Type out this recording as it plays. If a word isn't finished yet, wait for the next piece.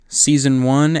Season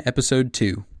 1, Episode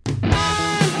 2.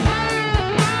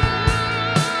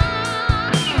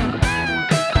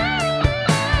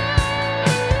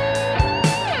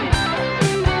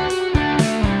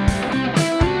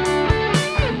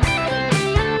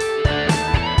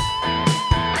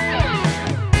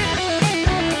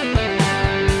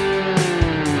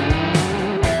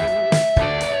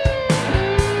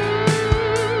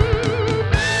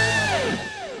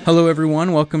 Hello,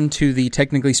 everyone. Welcome to the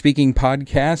Technically Speaking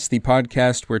podcast, the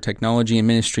podcast where technology and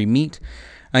ministry meet.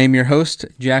 I am your host,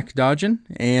 Jack Dodgen,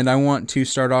 and I want to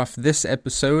start off this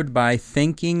episode by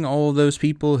thanking all of those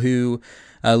people who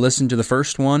listened to the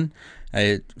first one.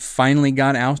 It finally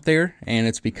got out there, and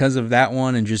it's because of that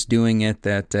one and just doing it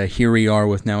that here we are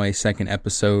with now a second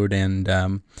episode, and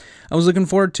I was looking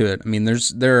forward to it. I mean,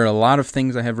 there are a lot of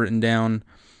things I have written down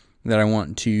that I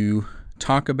want to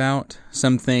talk about,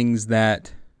 some things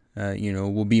that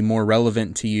will be more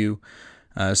relevant to you.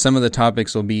 Some of the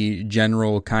topics will be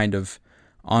general kind of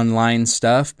online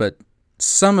stuff, but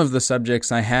some of the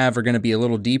subjects I have are going to be a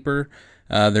little deeper.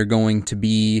 They're going to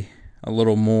be a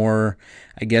little more,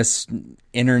 I guess,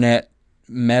 internet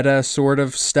meta sort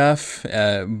of stuff,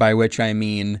 by which I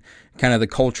mean kind of the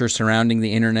culture surrounding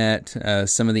the internet,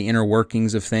 some of the inner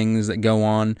workings of things that go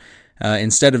on,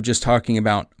 instead of just talking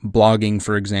about blogging,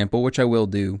 for example, which I will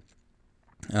do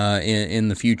in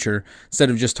the future. Instead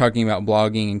of just talking about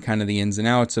blogging and kind of the ins and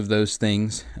outs of those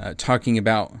things, talking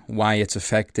about why it's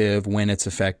effective, when it's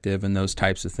effective, and those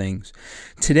types of things.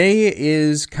 Today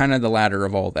is kind of the latter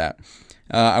of all that.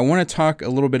 I want to talk a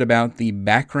little bit about the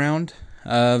background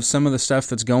of some of the stuff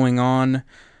that's going on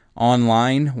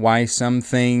online, why some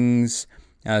things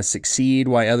succeed,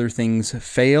 why other things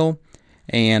fail,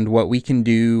 and what we can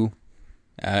do.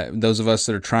 Those of us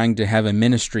that are trying to have a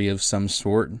ministry of some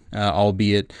sort,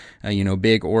 albeit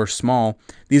big or small,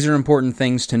 these are important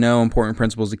things to know, important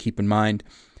principles to keep in mind.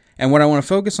 And what I want to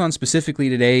focus on specifically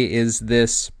today is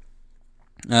this: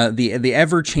 the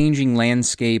ever-changing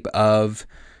landscape of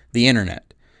the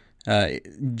internet.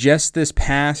 Just this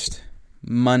past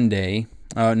Monday,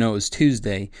 it was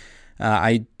Tuesday,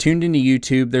 I tuned into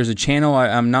YouTube. There's a channel,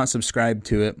 I'm not subscribed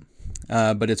to it,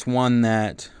 but it's one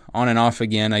that on and off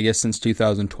again, I guess since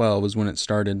 2012 was when it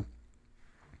started.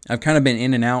 I've kind of been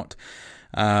in and out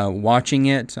watching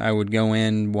it. I would go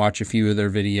in, watch a few of their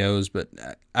videos, but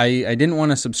I didn't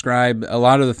want to subscribe. A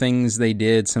lot of the things they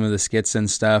did, some of the skits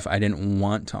and stuff, I didn't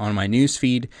want on my news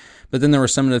feed. But then there were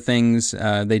some of the things,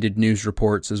 they did news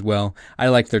reports as well. I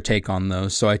liked their take on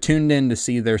those. So I tuned in to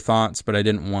see their thoughts, but I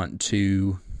didn't want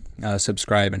to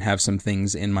subscribe and have some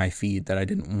things in my feed that I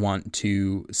didn't want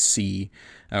to see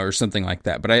or something like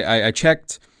that. But I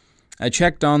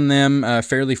checked on them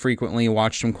fairly frequently,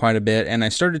 watched them quite a bit, and I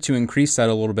started to increase that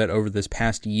a little bit over this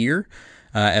past year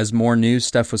as more news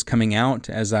stuff was coming out,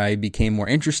 as I became more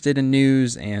interested in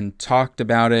news and talked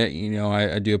about it.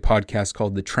 I do a podcast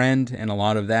called The Trend, and a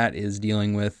lot of that is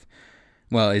dealing with,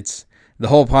 the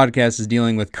whole podcast is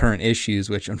dealing with current issues,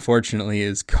 which unfortunately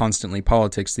is constantly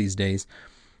politics these days.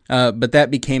 But that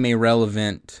became a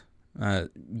relevant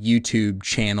YouTube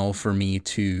channel for me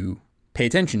to pay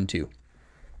attention to.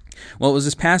 Well, it was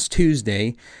this past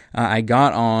Tuesday, I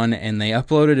got on and they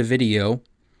uploaded a video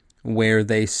where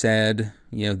they said,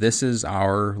 this is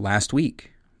our last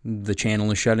week. The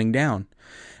channel is shutting down.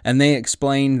 And they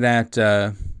explained that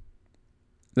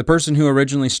the person who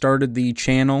originally started the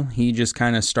channel, he just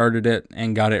kind of started it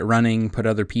and got it running, put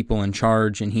other people in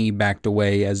charge, and he backed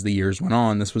away as the years went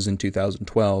on. This was in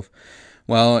 2012.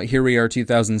 Well, here we are,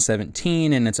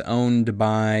 2017, and it's owned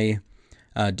by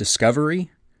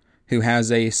Discovery, who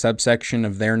has a subsection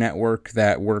of their network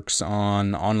that works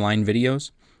on online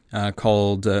videos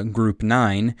called Group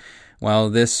 9. Well,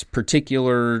 this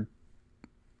particular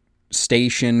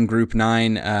station, Group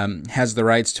 9, has the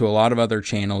rights to a lot of other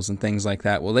channels and things like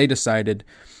that. Well, they decided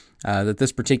that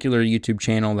this particular YouTube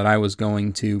channel that I was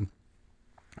going to,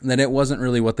 that it wasn't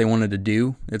really what they wanted to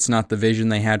do. It's not the vision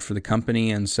they had for the company,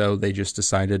 and so they just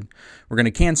decided we're going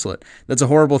to cancel it. That's a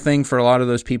horrible thing for a lot of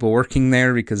those people working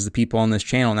there, because the people on this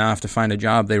channel now have to find a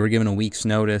job. They were given a week's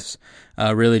notice,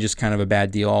 really just kind of a bad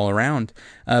deal all around.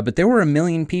 But there were 1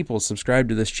 million people subscribed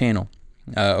to this channel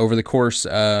over the course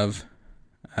of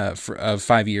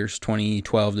 5 years,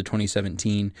 2012 to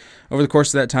 2017. Over the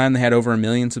course of that time, they had over 1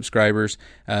 million subscribers.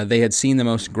 They had seen the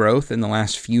most growth in the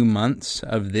last few months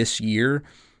of this year.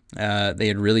 They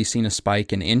had really seen a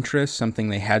spike in interest, something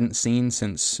they hadn't seen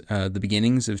since the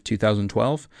beginnings of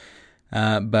 2012.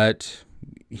 But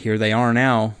here they are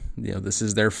now. This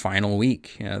is their final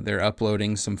week. They're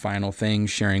uploading some final things,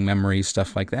 sharing memories,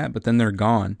 stuff like that, but then they're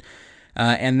gone.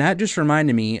 And that just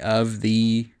reminded me of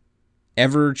the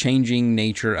ever-changing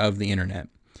nature of the internet.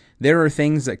 There are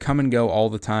things that come and go all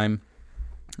the time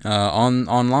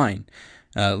online.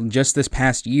 Just this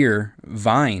past year,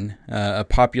 Vine, a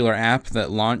popular app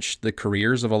that launched the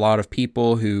careers of a lot of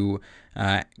people who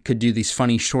could do these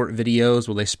funny short videos.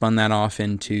 Well, they spun that off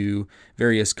into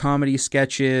various comedy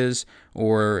sketches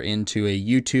or into a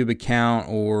YouTube account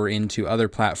or into other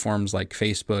platforms like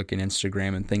Facebook and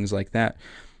Instagram and things like that.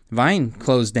 Vine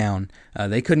closed down.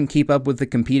 They couldn't keep up with the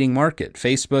competing market.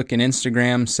 Facebook and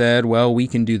Instagram said, well, we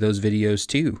can do those videos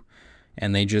too.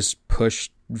 And they just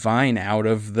pushed Vine out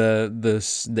of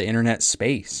the internet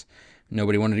space.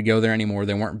 Nobody wanted to go there anymore.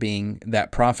 They weren't being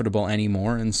that profitable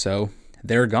anymore, and so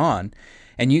they're gone.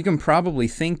 And you can probably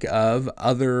think of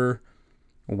other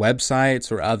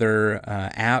websites or other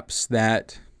apps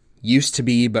that used to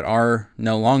be but are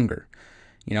no longer.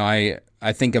 You know,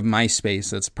 I think of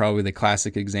MySpace. That's probably the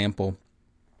classic example.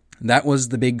 That was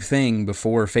the big thing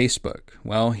before Facebook.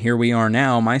 Well, here we are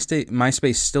now.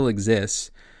 MySpace still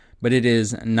exists, but it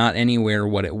is not anywhere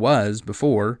what it was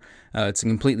before. It's a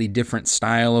completely different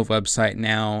style of website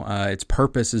now. Its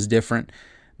purpose is different,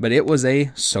 but it was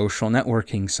a social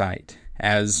networking site,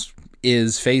 as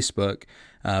is Facebook.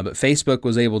 But Facebook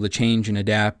was able to change and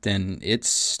adapt, and it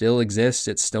still exists.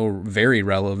 It's still very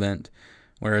relevant,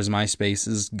 whereas MySpace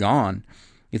is gone.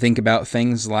 You think about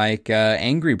things like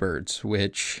Angry Birds,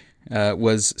 which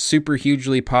was super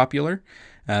hugely popular.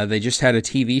 They just had a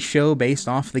TV show based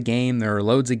off the game. There are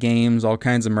loads of games, all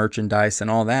kinds of merchandise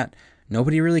and all that.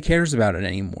 Nobody really cares about it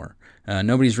anymore.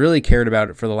 Nobody's really cared about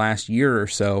it for the last year or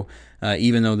so,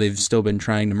 even though they've still been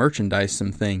trying to merchandise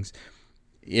some things.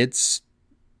 It's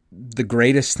the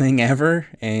greatest thing ever,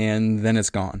 and then it's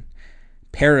gone.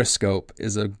 Periscope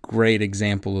is a great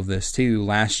example of this too.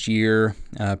 Last year,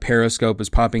 Periscope is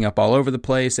popping up all over the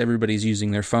place. Everybody's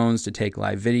using their phones to take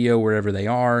live video wherever they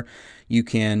are. You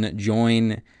can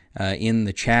join in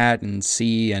the chat and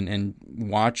see and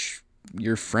watch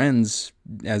your friends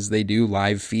as they do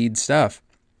live feed stuff.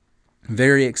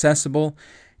 Very accessible,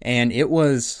 and it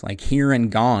was like here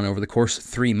and gone over the course of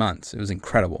 3 months. It was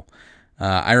incredible.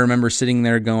 I remember sitting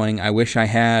there going, I wish I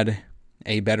had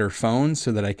a better phone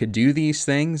so that I could do these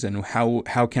things, and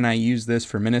how can I use this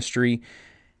for ministry?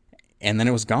 And then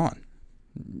it was gone,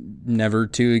 never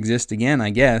to exist again,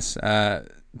 I guess.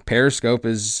 Periscope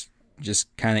is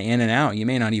just kind of in and out. You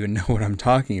may not even know what I'm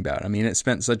talking about. I mean, it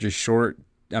spent such a short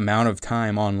amount of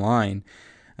time online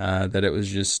that it was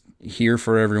just here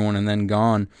for everyone and then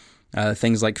gone.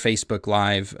 Things like Facebook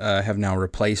Live have now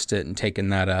replaced it and taken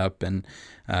that up, and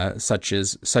such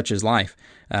is life.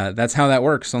 That's how that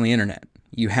works on the internet.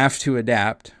 You have to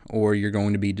adapt, or you're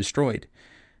going to be destroyed.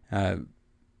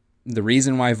 The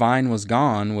reason why Vine was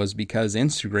gone was because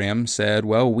Instagram said,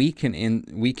 "Well, we can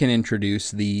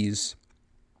introduce these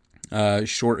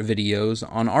short videos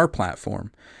on our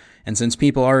platform." And since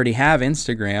people already have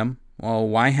Instagram, well,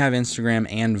 why have Instagram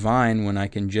and Vine when I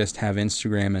can just have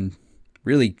Instagram and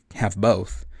really have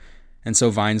both? And so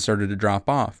Vine started to drop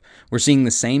off. We're seeing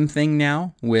the same thing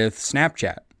now with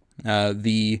Snapchat.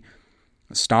 The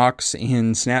stocks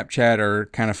in Snapchat are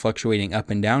kind of fluctuating up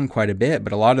and down quite a bit,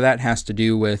 but a lot of that has to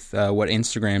do with what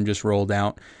Instagram just rolled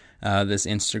out, this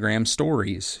Instagram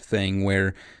stories thing,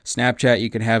 where Snapchat, you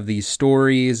could have these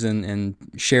stories and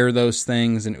share those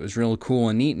things, and it was real cool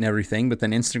and neat and everything, but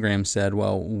then Instagram said,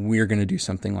 well, we're going to do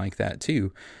something like that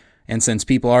too. And since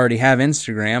people already have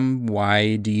Instagram,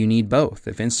 why do you need both?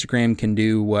 If Instagram can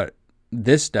do what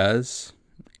this does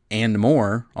and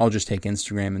more, I'll just take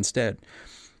Instagram instead.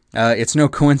 It's no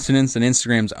coincidence that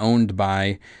Instagram's owned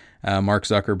by Mark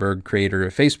Zuckerberg, creator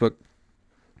of Facebook.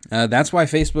 That's why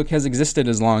Facebook has existed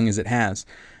as long as it has.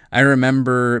 I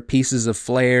remember pieces of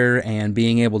flair and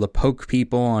being able to poke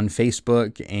people on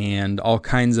Facebook and all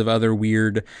kinds of other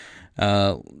weird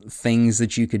things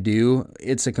that you could do.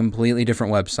 It's a completely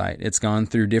different website. It's gone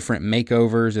through different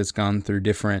makeovers. It's gone through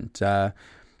different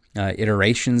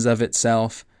iterations of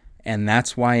itself. And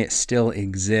that's why it still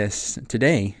exists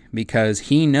today, because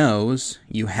he knows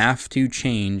you have to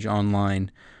change online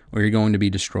or you're going to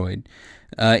be destroyed.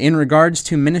 In regards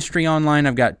to ministry online,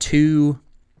 I've got two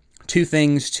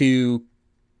things to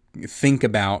think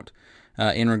about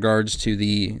in regards to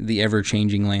the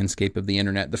ever-changing landscape of the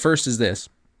internet. The first is this.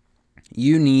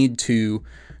 You need to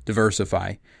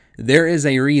diversify. There is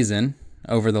a reason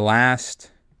over the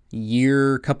last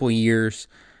couple years,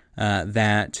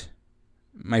 that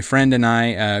my friend and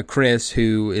I, Chris,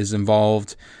 who is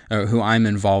involved, who I'm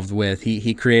involved with,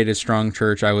 he created Strong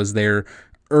Church. I was there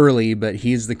early, but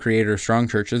he's the creator of Strong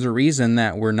Church. There's a reason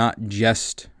that we're not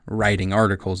just writing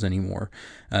articles anymore.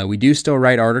 We do still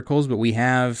write articles, but we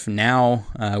have now,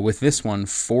 with this one,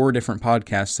 4 different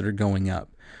podcasts that are going up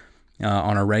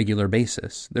on a regular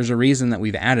basis. There's a reason that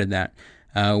we've added that.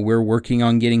 We're working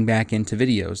on getting back into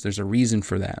videos. There's a reason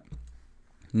for that.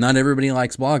 Not everybody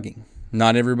likes blogging.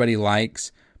 Not everybody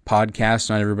likes podcasts.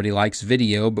 Not everybody likes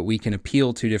video, but we can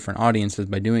appeal to different audiences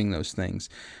by doing those things.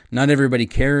 Not everybody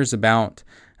cares about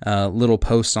little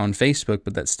posts on Facebook,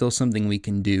 but that's still something we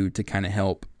can do to kind of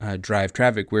help drive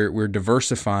traffic. We're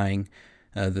diversifying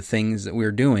the things that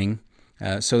we're doing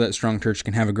so that Strong Church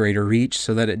can have a greater reach,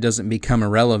 so that it doesn't become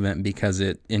irrelevant because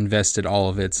it invested all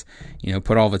of its,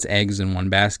 put all of its eggs in one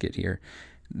basket here.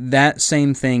 That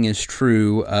same thing is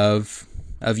true of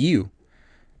you.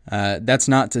 That's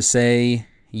not to say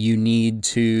you need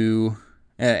to,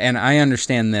 and I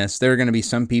understand this, there are going to be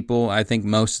some people, I think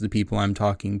most of the people I'm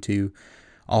talking to,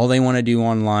 all they want to do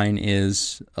online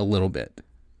is a little bit.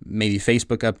 Maybe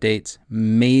Facebook updates,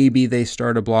 maybe they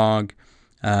start a blog,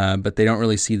 but they don't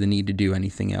really see the need to do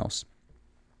anything else.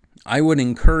 I would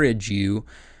encourage you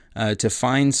to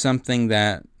find something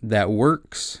that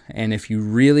works, and if you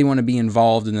really want to be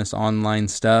involved in this online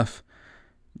stuff,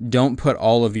 don't put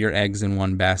all of your eggs in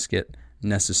one basket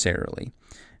necessarily.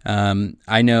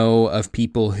 I know of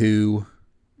people who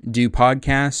do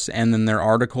podcasts, and then their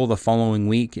article the following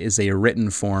week is a written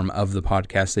form of the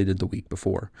podcast they did the week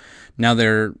before. Now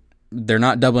they're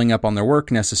not doubling up on their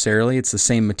work necessarily. It's the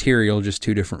same material, just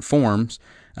 2 different forms,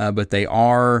 but they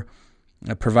are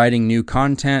providing new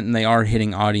content, and they are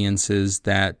hitting audiences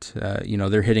that,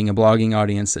 they're hitting a blogging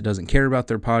audience that doesn't care about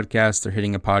their podcast. They're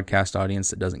hitting a podcast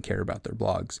audience that doesn't care about their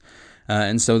blogs.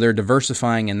 And so they're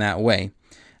diversifying in that way.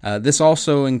 This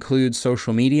also includes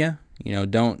social media.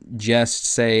 Don't just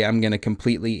say, I'm going to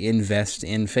completely invest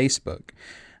in Facebook.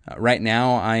 Right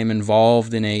now, I am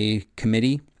involved in a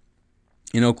committee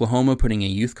in Oklahoma putting a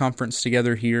youth conference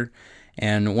together here.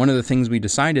 And one of the things we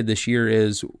decided this year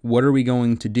is, what are we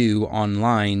going to do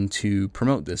online to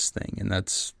promote this thing? And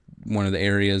that's one of the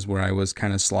areas where I was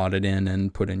kind of slotted in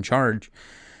and put in charge.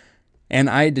 And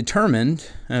I determined,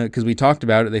 because we talked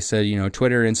about it, they said,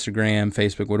 Twitter, Instagram,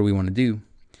 Facebook, what do we want to do?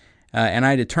 And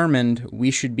I determined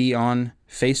we should be on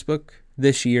Facebook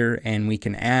this year, and we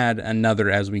can add another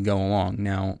as we go along.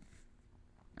 Now,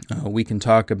 we can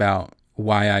talk about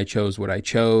why I chose what I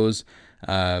chose,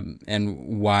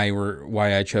 and why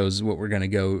I chose what we're going to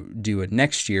go do it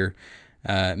next year,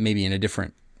 maybe in a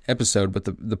different episode. But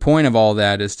the point of all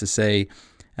that is to say,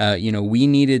 we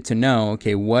needed to know,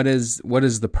 okay, what is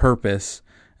the purpose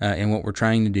in what we're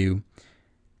trying to do?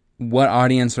 What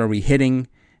audience are we hitting?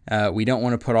 We don't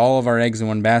want to put all of our eggs in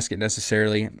one basket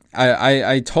necessarily.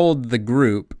 I told the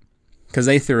group, because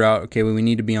they threw out, okay, well, we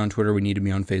need to be on Twitter, we need to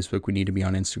be on Facebook, we need to be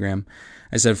on Instagram.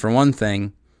 I said, for one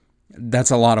thing,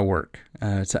 that's a lot of work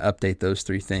to update those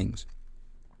 3 things.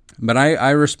 But I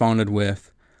responded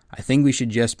with, I think we should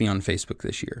just be on Facebook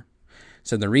this year.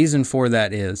 So the reason for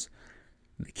that is,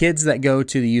 the kids that go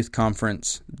to the youth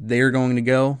conference, they're going to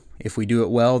go. If we do it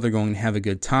well, they're going to have a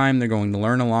good time. They're going to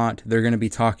learn a lot. They're going to be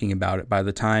talking about it. By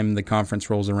the time the conference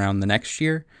rolls around the next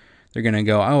year, they're going to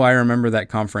go, oh, I remember that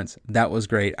conference. That was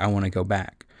great. I want to go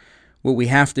back. What we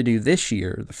have to do this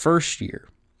year, the first year,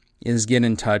 is get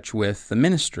in touch with the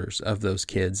ministers of those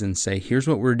kids and say, here's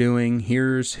what we're doing.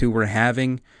 Here's who we're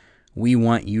having. We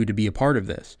want you to be a part of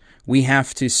this. We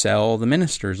have to sell the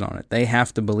ministers on it. They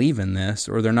have to believe in this,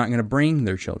 or they're not going to bring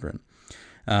their children.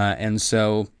 And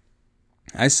so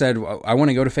I said, I want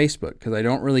to go to Facebook because I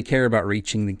don't really care about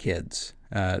reaching the kids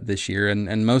this year.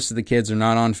 And most of the kids are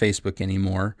not on Facebook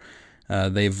anymore.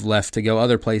 They've left to go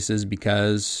other places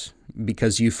because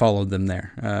you followed them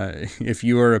there. If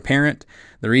you are a parent,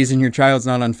 the reason your child's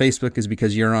not on Facebook is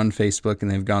because you're on Facebook and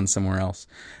they've gone somewhere else.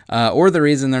 Or the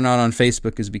reason they're not on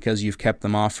Facebook is because you've kept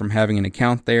them off from having an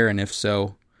account there. And if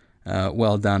so,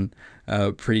 well done.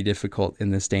 Pretty difficult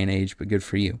in this day and age, but good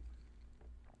for you.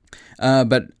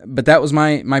 But that was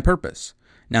my purpose.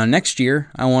 Now, next year,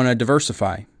 I want to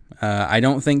diversify. I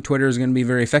don't think Twitter is going to be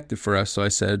very effective for us, so I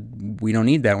said, we don't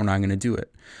need that. We're not going to do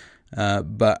it.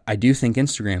 But I do think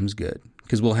Instagram's good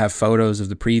because we'll have photos of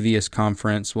the previous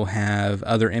conference. We'll have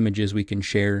other images we can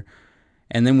share.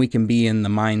 And then we can be in the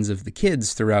minds of the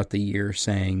kids throughout the year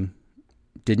saying,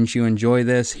 didn't you enjoy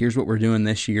this? Here's what we're doing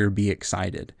this year. Be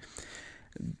excited.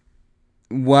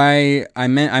 Why I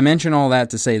mention all that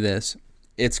to say this.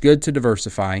 It's good to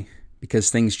diversify because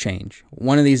things change.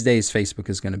 One of these days, Facebook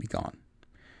is going to be gone.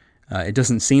 It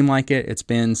doesn't seem like it. It's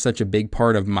been such a big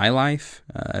part of my life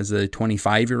as a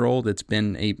 25-year-old. It's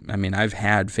been I've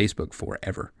had Facebook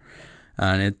forever,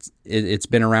 and it's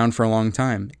been around for a long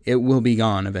time. It will be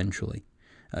gone eventually.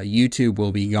 YouTube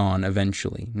will be gone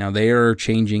eventually. Now, they are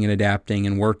changing and adapting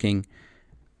and working,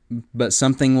 but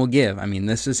something will give. I mean,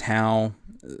 this is how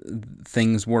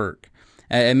things work.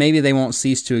 And maybe they won't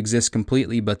cease to exist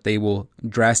completely, but they will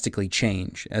drastically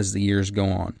change as the years go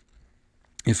on.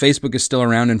 If Facebook is still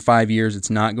around in 5 years, it's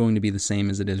not going to be the same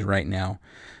as it is right now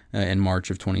in March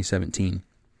of 2017.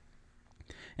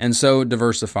 And so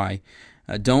diversify.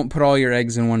 Don't put all your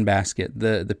eggs in one basket.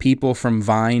 The people from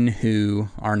Vine who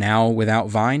are now without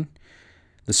Vine,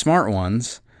 the smart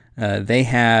ones, they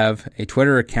have a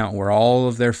Twitter account where all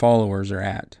of their followers are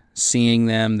at. Seeing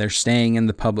them, they're staying in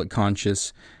the public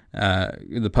consciousness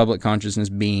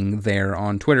being there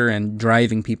on Twitter and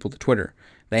driving people to Twitter.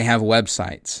 They have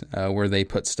websites where they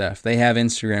put stuff. They have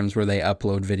Instagrams where they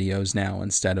upload videos now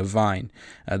instead of Vine.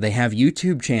 They have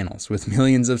YouTube channels with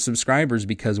millions of subscribers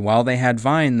because while they had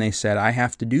Vine, they said, I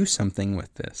have to do something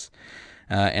with this.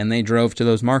 And they drove to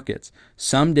those markets.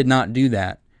 Some did not do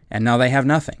that, and now they have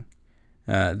nothing.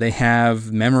 They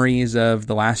have memories of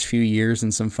the last few years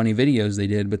and some funny videos they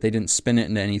did, but they didn't spin it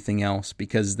into anything else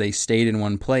because they stayed in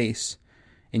one place,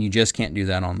 and you just can't do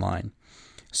that online.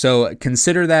 So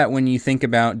consider that when you think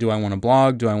about, do I want to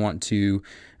blog? Do I want to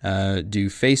do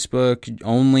Facebook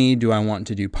only? Do I want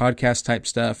to do podcast type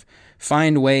stuff?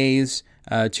 Find ways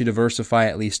to diversify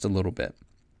at least a little bit.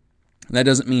 That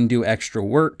doesn't mean do extra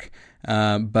work,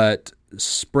 but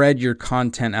spread your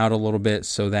content out a little bit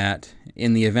so that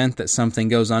in the event that something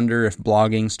goes under, if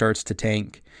blogging starts to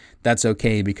tank, that's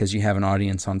okay because you have an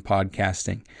audience on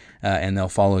podcasting and they'll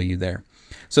follow you there.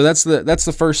 So that's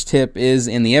the first tip is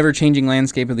in the ever-changing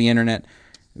landscape of the internet,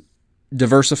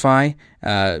 diversify.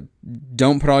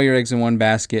 Don't put all your eggs in one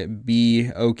basket.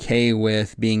 Be okay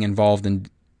with being involved in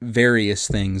various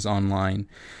things online.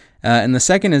 And the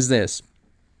second is this.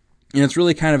 And it's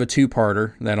really kind of a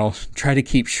two-parter that I'll try to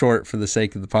keep short for the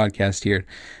sake of the podcast here.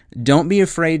 Don't be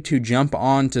afraid to jump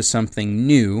onto something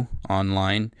new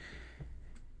online.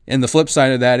 And the flip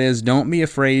side of that is don't be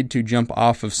afraid to jump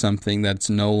off of something that's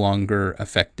no longer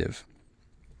effective.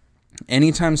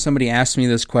 Anytime somebody asks me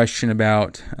this question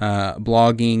about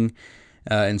blogging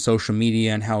and social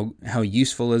media and how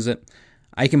useful is it,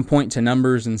 I can point to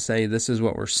numbers and say this is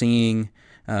what we're seeing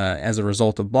as a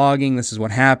result of blogging. This is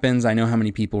what happens. I know how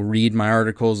many people read my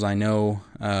articles. I know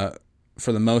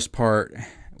for the most part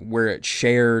where it's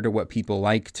shared or what people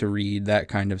like to read, that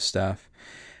kind of stuff.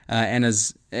 And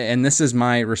this is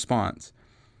my response.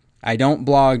 I don't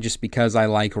blog just because I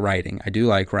like writing. I do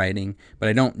like writing, but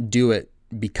I don't do it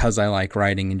because I like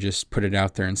writing and just put it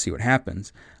out there and see what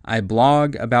happens. I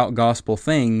blog about gospel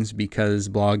things because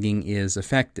blogging is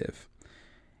effective.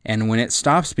 And when it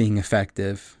stops being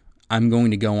effective, I'm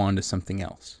going to go on to something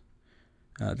else.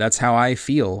 That's how I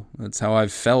feel. That's how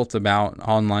I've felt about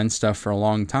online stuff for a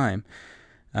long time.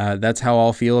 That's how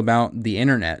I'll feel about the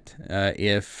internet.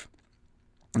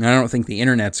 And I don't think the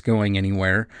internet's going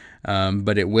anywhere,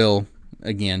 but it will,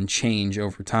 again, change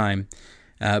over time.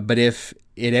 But if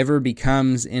it ever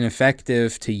becomes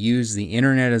ineffective to use the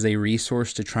internet as a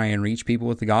resource to try and reach people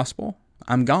with the gospel,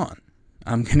 I'm gone.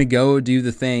 I'm going to go do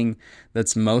the thing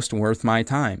that's most worth my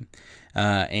time.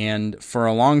 And for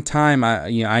a long time,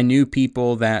 I knew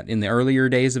people that in the earlier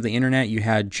days of the internet, you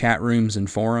had chat rooms and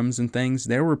forums and things.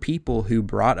 There were people who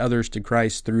brought others to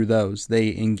Christ through those.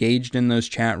 They engaged in those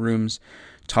chat rooms,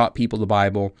 taught people the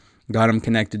Bible, got them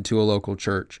connected to a local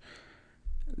church.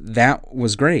 That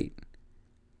was great.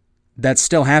 That's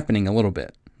still happening a little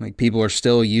bit. Like people are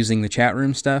still using the chat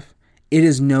room stuff. It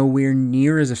is nowhere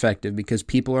near as effective because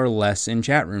people are less in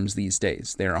chat rooms these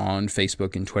days. They're on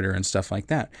Facebook and Twitter and stuff like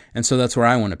that. And so that's where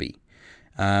I want to be.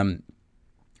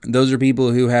 Those are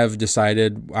people who have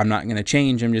decided, I'm not going to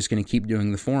change, I'm just going to keep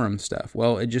doing the forum stuff.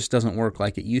 Well, it just doesn't work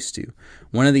like it used to.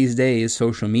 One of these days,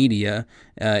 social media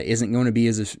isn't going to be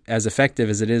as effective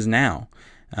as it is now.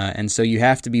 And so you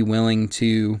have to be willing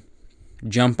to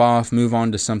jump off, move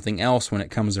on to something else when it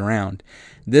comes around.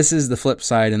 This is the flip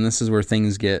side, and this is where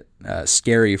things get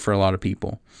scary for a lot of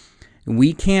people.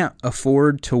 We can't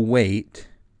afford to wait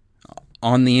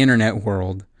on the internet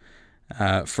world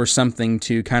for something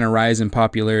to kind of rise in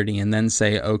popularity and then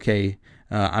say, okay,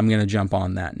 I'm going to jump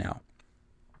on that now.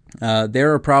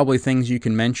 There are probably things you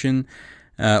can mention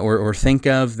or think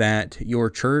of that your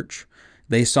church,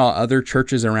 they saw other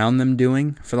churches around them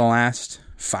doing for the last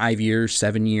 5 years,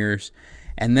 7 years,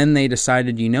 and then they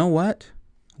decided, you know what?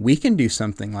 We can do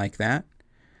something like that.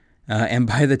 And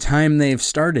by the time they've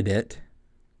started it,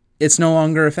 it's no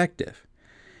longer effective.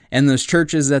 And those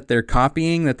churches that they're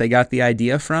copying, that they got the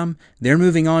idea from, they're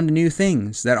moving on to new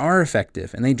things that are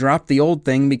effective. And they dropped the old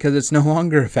thing because it's no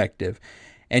longer effective.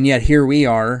 And yet here we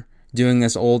are doing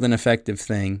this old and effective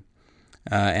thing.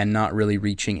 and not really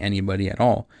reaching anybody at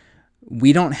all.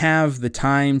 We don't have the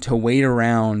time to wait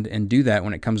around and do that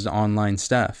when it comes to online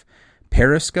stuff.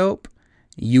 Periscope,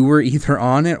 you were either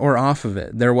on it or off of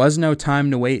it. There was no time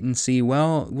to wait and see,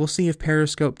 well, we'll see if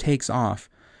Periscope takes off.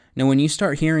 Now, when you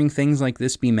start hearing things like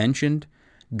this be mentioned,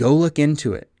 go look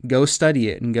into it, go study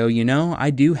it, and go, I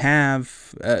do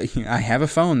have, I have a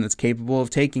phone that's capable of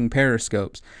taking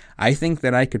periscopes. I think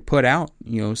that I could put out,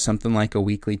 something like a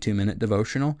weekly 2-minute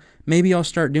devotional. Maybe I'll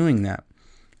start doing that.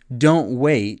 Don't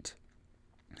wait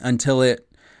until it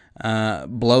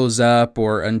blows up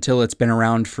or until it's been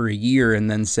around for a year and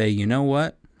then say, you know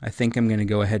what, I think I'm going to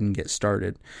go ahead and get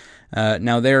started.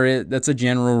 Now, that's a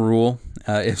general rule.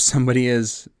 If somebody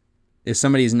is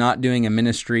not doing a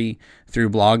ministry through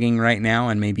blogging right now,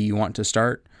 and maybe you want to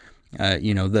start,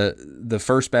 the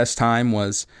first best time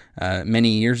was many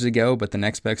years ago, but the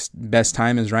next best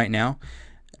time is right now.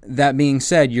 That being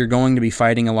said, you're going to be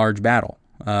fighting a large battle.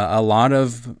 A lot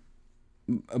of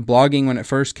blogging, when it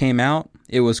first came out,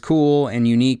 it was cool and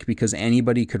unique because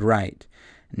anybody could write.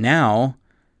 Now,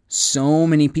 so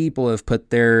many people have put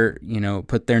their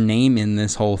name in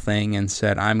this whole thing and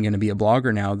said, I'm going to be a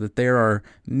blogger now, that there are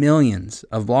millions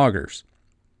of bloggers.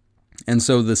 And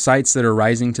so the sites that are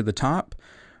rising to the top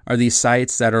are these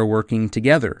sites that are working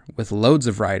together with loads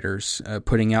of writers,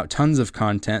 putting out tons of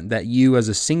content that you as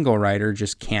a single writer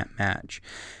just can't match.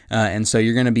 And so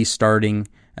you're going to be starting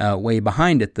way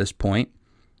behind at this point.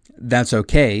 That's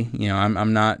okay.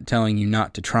 I'm not telling you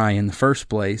not to try in the first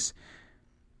place.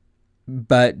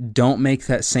 But don't make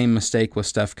that same mistake with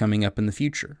stuff coming up in the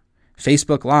future.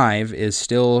 Facebook Live is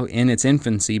still in its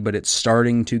infancy, but it's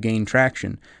starting to gain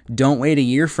traction. Don't wait a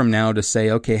year from now to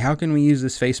say, okay, how can we use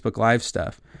this Facebook Live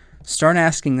stuff? Start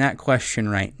asking that question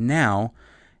right now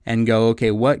and go,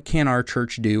 okay, what can our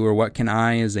church do, or what can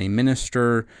I as a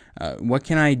minister, what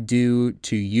can I do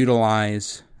to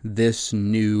utilize this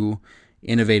new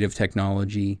innovative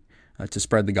technology to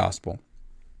spread the gospel?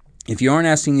 If you aren't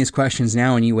asking these questions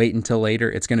now and you wait until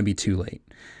later, it's going to be too late.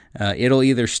 It'll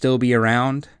either still be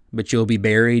around, but you'll be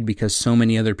buried because so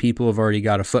many other people have already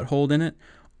got a foothold in it,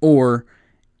 or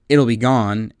it'll be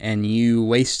gone and you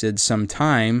wasted some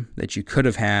time that you could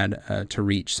have had to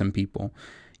reach some people.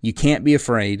 You can't be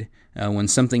afraid when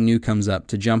something new comes up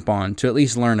to jump on, to at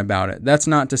least learn about it. That's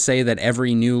not to say that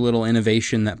every new little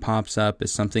innovation that pops up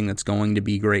is something that's going to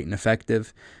be great and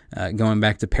effective. Going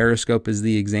back to Periscope as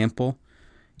the example,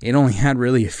 it only had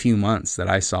really a few months that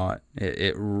I saw it.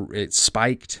 It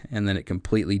spiked and then it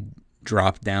completely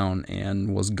dropped down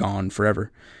and was gone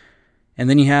forever. And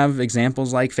then you have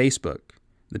examples like Facebook.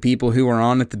 The people who were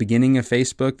on at the beginning of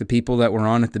Facebook, the people that were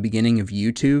on at the beginning of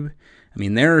YouTube. I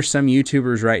mean, there are some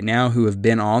YouTubers right now who have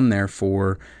been on there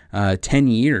for 10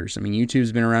 years. I mean,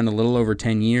 YouTube's been around a little over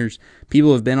 10 years.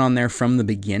 People have been on there from the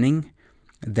beginning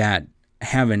that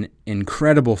have an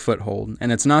incredible foothold.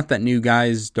 And it's not that new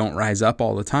guys don't rise up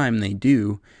all the time. They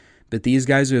do. But these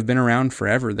guys who have been around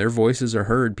forever, their voices are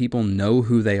heard. People know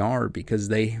who they are because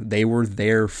they were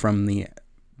there from the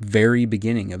very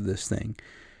beginning of this thing.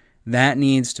 That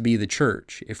needs to be the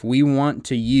church. If we want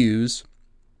to use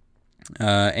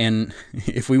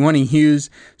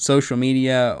social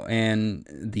media and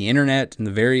the internet and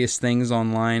the various things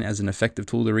online as an effective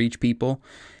tool to reach people,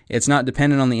 it's not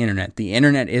dependent on the internet. The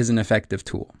internet is an effective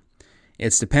tool.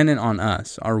 It's dependent on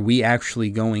us. Are we actually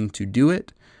going to do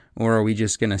it, or are we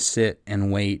just going to sit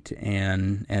and wait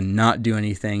and not do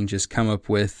anything, just come up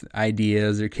with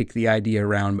ideas or kick the idea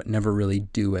around but never really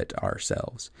do it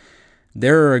ourselves?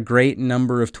 There are a great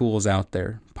number of tools out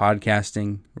there: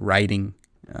 podcasting, writing,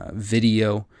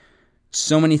 video,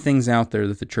 so many things out there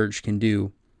that the church can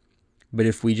do. But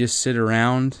if we just sit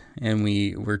around and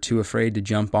we're too afraid to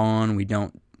jump on, we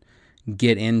don't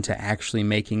get into actually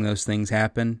making those things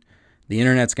happen, the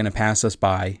internet's going to pass us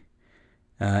by,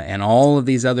 and all of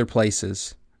these other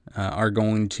places are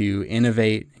going to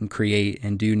innovate and create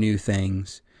and do new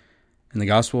things, and the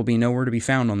gospel will be nowhere to be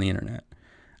found on the internet.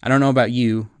 I don't know about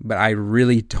you, but I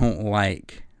really don't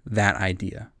like that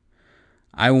idea.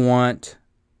 I want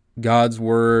God's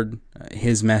word,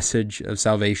 his message of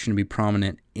salvation to be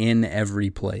prominent in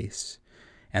every place.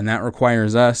 And that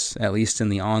requires us, at least in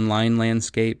the online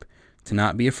landscape, to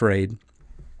not be afraid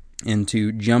and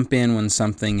to jump in when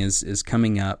something is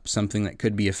coming up, something that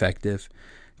could be effective,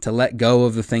 to let go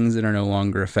of the things that are no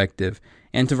longer effective,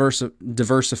 and to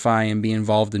diversify and be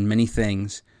involved in many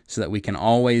things so that we can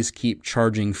always keep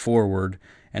charging forward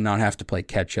and not have to play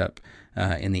catch up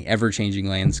in the ever-changing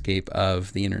landscape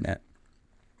of the internet.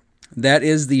 That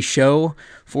is the show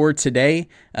for today.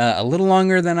 A little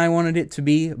longer than I wanted it to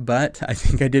be, but I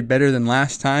think I did better than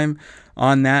last time.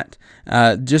 on that.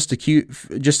 Just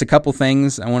a couple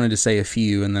things. I wanted to say a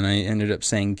few, and then I ended up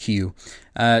saying Q.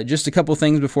 Just a couple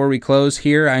things before we close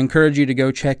here. I encourage you to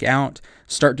go check out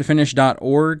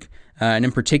starttofinish.org. And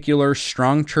in particular,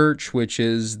 Strong Church, which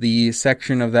is the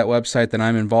section of that website that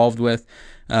I'm involved with.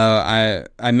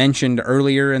 I mentioned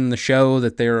earlier in the show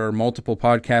that there are multiple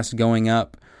podcasts going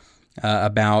up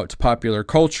about popular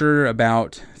culture,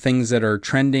 about things that are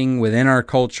trending within our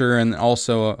culture, and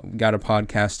also got a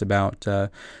podcast about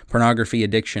pornography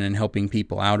addiction and helping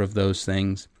people out of those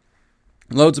things.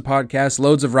 Loads of podcasts,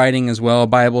 loads of writing as well,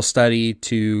 Bible study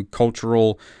to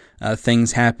cultural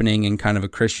things happening and kind of a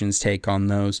Christian's take on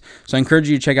those. So I encourage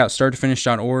you to check out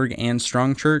starttofinish.org and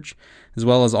Strong Church, as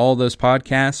well as all those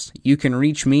podcasts. You can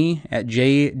reach me at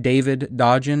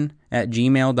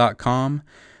jdaviddodgen@gmail.com.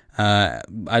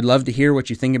 I'd love to hear what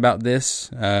you think about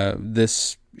this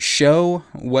show,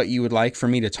 what you would like for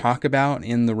me to talk about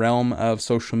in the realm of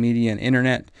social media and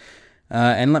internet.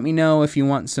 And let me know if you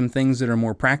want some things that are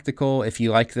more practical, if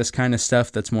you like this kind of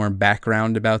stuff that's more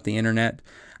background about the internet.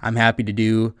 I'm happy to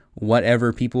do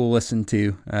whatever people listen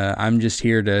to. I'm just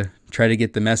here to try to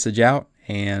get the message out,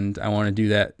 and I want to do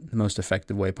that the most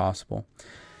effective way possible.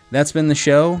 That's been the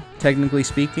show, technically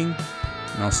speaking,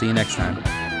 and I'll see you next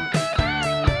time.